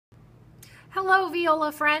Hello,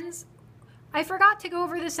 viola friends. I forgot to go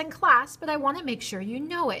over this in class, but I want to make sure you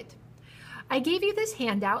know it. I gave you this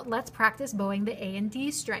handout, Let's Practice Bowing the A and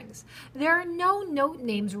D Strings. There are no note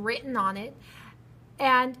names written on it,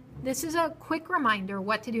 and this is a quick reminder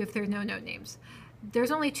what to do if there are no note names.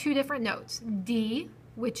 There's only two different notes, D,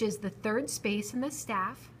 which is the third space in the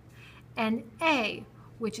staff, and A,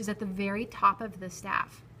 which is at the very top of the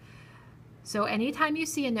staff. So anytime you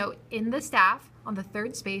see a note in the staff on the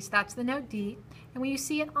third space, that's the note D, and when you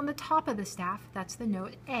see it on the top of the staff, that's the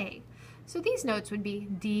note A. So these notes would be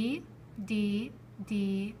D, D,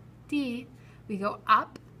 D, D. We go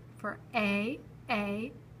up for A,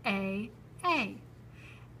 A, A, A,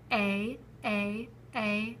 A, A,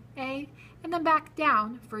 A, A, and then back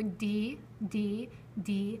down for D, D,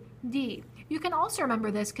 D, D. You can also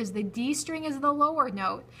remember this because the D string is the lower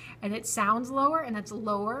note, and it sounds lower, and it's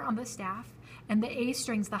lower on the staff, and the A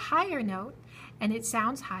string's the higher note, and it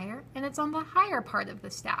sounds higher, and it's on the higher part of the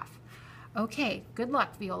staff. Okay, good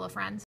luck, viola friends.